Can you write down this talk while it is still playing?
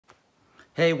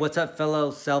Hey, what's up, fellow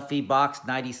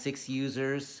Selfiebox96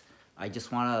 users? I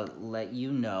just want to let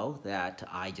you know that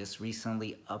I just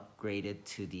recently upgraded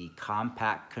to the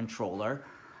compact controller.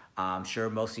 I'm sure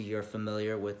most of you are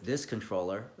familiar with this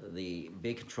controller, the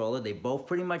big controller. They both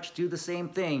pretty much do the same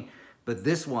thing, but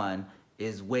this one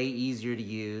is way easier to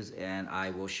use, and I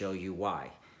will show you why.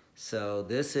 So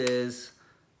this is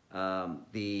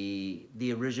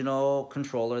the original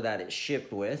controller that it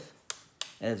shipped with,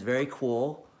 and it's very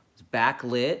cool. It's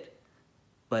backlit,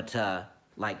 but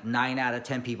like 9 out of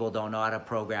 10 people don't know how to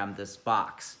program this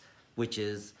box, which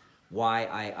is why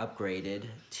I upgraded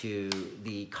to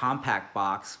the compact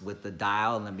box with the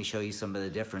dial. And let me show you some of the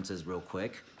differences real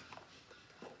quick.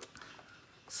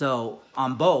 So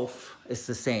on both, it's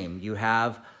the same. You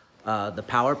have the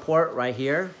power port right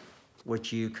here,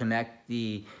 which you connect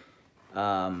the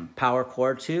power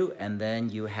cord to, and then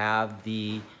you have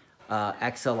the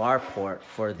XLR port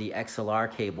for the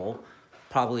XLR cable,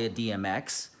 probably a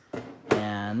DMX.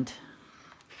 And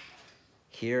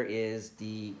here is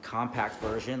the compact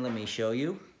version. Let me show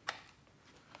you.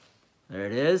 There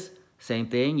it is. Same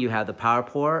thing. You have the power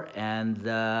port and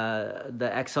the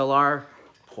XLR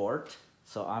port.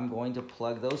 So I'm going to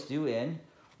plug those two in.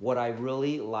 What I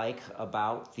really like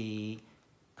about the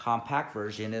compact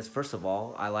version is, first of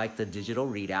all, I like the digital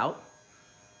readout.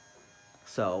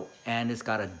 So, and it's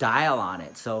got a dial on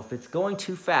it. So if it's going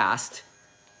too fast,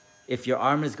 if your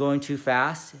arm is going too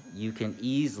fast, you can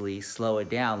easily slow it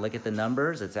down. Look at the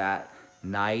numbers. It's at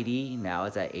 90. Now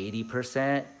it's at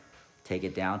 80%. Take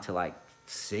it down to like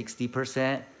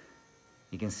 60%.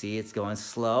 You can see it's going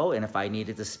slow. And if I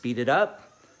needed to speed it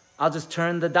up, I'll just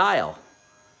turn the dial.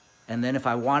 And then if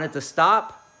I want it to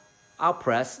stop, I'll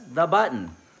press the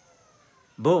button.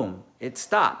 Boom, it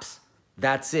stops.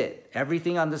 That's it.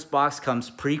 Everything on this box comes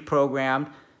pre-programmed.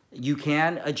 You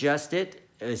can adjust it.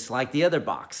 It's like the other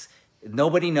box.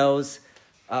 Nobody knows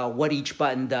what each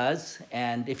button does.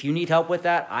 And if you need help with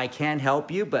that, I can help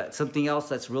you. But something else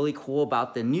that's really cool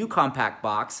about the new compact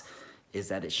box is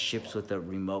that it ships with a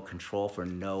remote control for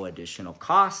no additional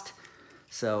cost.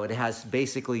 So it has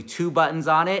basically two buttons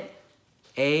on it,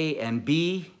 A and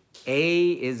B.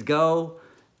 A is go,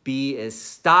 B is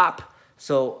stop.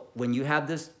 So when you have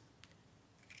this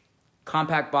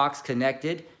compact box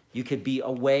connected, you could be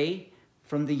away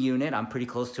from the unit. I'm pretty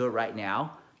close to it right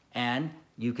now. And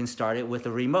you can start it with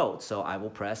a remote. So I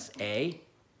will press A.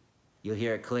 You'll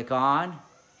hear it click on.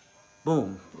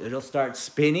 Boom. It'll start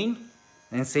spinning.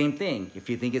 And same thing. If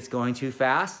you think it's going too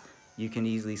fast, you can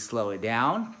easily slow it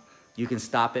down. You can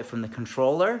stop it from the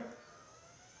controller,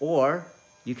 or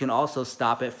you can also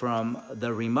stop it from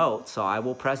the remote. So I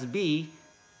will press B,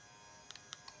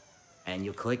 and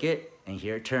you'll click it and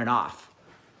hear it turn off.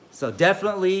 So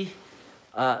definitely,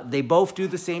 they both do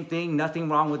the same thing. Nothing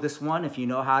wrong with this one if you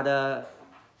know how to,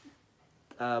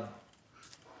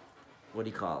 what do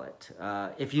you call it?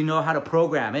 If you know how to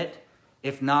program it.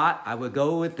 If not, I would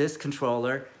go with this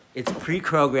controller. It's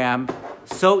pre-programmed,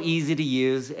 so easy to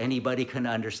use, anybody can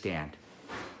understand.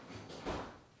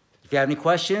 If you have any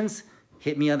questions,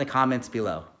 hit me on the comments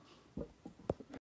below.